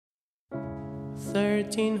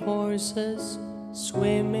13 horses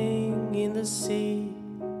swimming in the sea,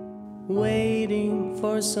 waiting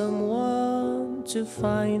for someone to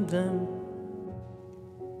find them.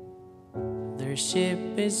 Their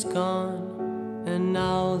ship is gone, and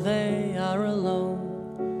now they are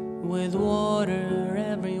alone, with water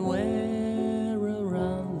everywhere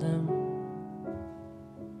around them.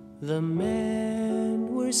 The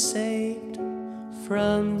men were saved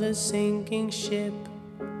from the sinking ship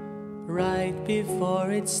right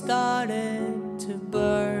before it started to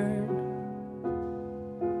burn.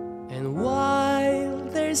 And while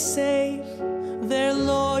they're safe, their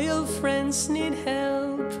loyal friends need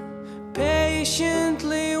help,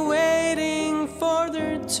 patiently waiting for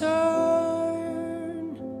their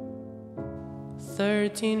turn.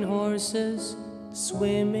 13 horses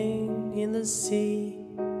swimming in the sea,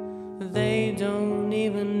 they don't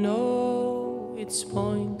even know it's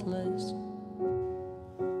pointless.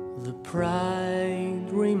 The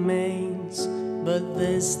pride remains, but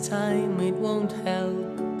this time it won't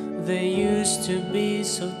help. They used to be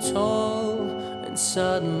so tall, and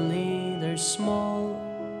suddenly they're small.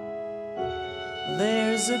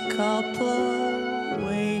 There's a couple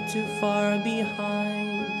way too far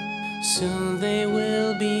behind, soon they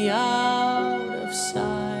will be out of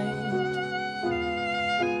sight.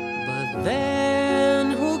 But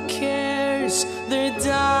then who cares, they're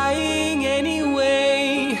dying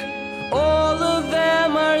anyway. All of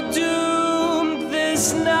them are doomed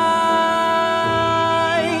this night.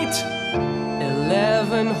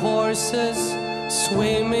 11 horses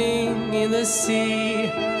swimming in the sea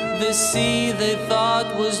they thought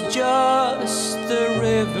was just a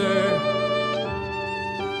river.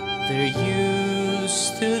 They're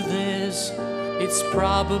used to this, it's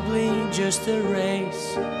probably just a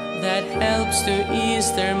race that helps to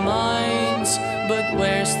ease their minds. But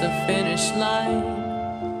where's the finish line?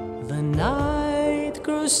 The night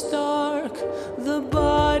grows dark, the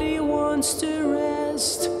body wants to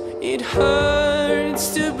rest. It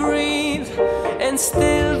hurts to breathe, and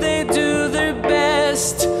still they do their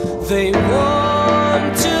best. They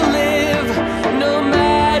want to live, no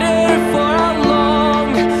matter for how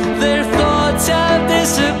long. Their thoughts have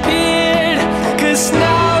disappeared, 'cause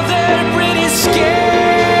now they're pretty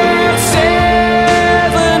scared.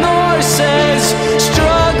 7 horses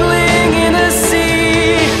struggling in the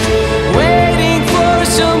sea, waiting for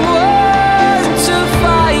someone to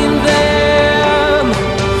find them.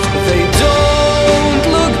 They don't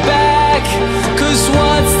look back, 'cause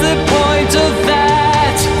what's the point of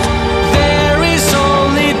that? There is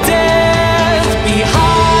only death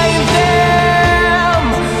behind them.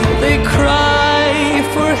 They cry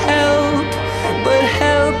for help, but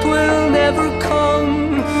help will never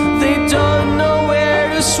come. They don't know where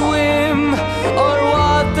to swim or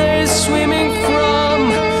what they're swimming from.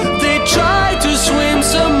 They try to swim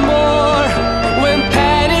some more when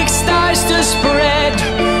panic starts to spread.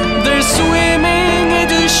 They're swimming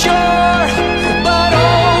into shore, but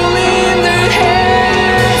only in their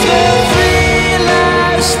heads. The 3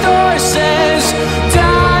 last horses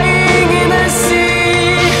dying in the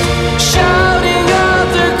sea, shouting out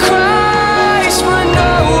their cries for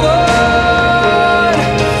no one.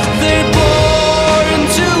 They're born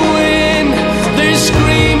to win, they're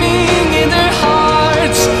screaming in their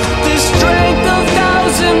hearts, the strength of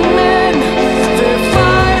 1,000 men. They're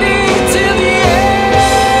fighting till the end.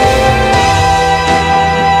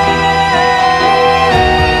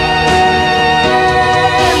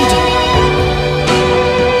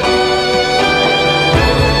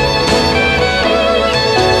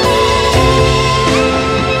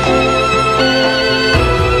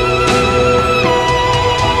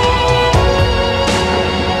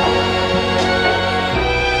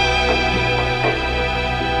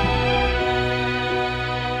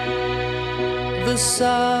 The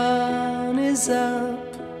sun is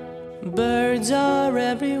up, birds are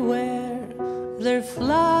everywhere. They're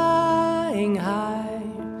flying high,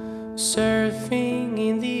 surfing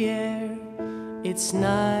in the air. It's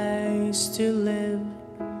nice to live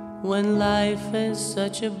when life is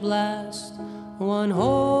such a blast. 1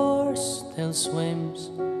 horse still swims,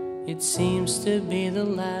 it seems to be the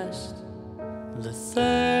last. The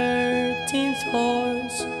 13th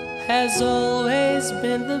horse has always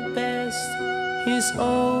been the best. His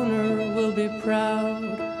owner will be proud,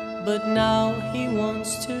 but now he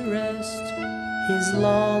wants to rest. He's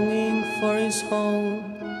longing for his home,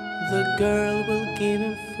 the girl will give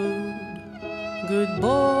him food. Good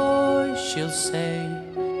boy, she'll say,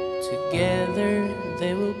 together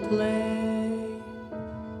they will play.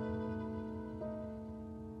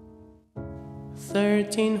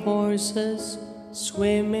 13 horses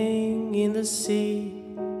swimming in the sea,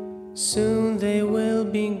 soon they will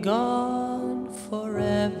be gone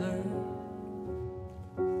forever.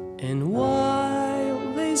 And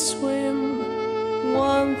while they swim,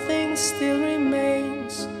 one thing still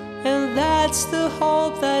remains, and that's the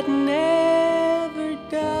hope that never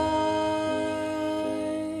dies.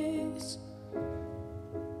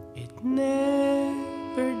 It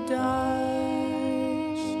never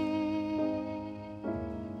dies.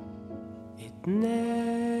 It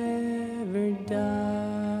never dies.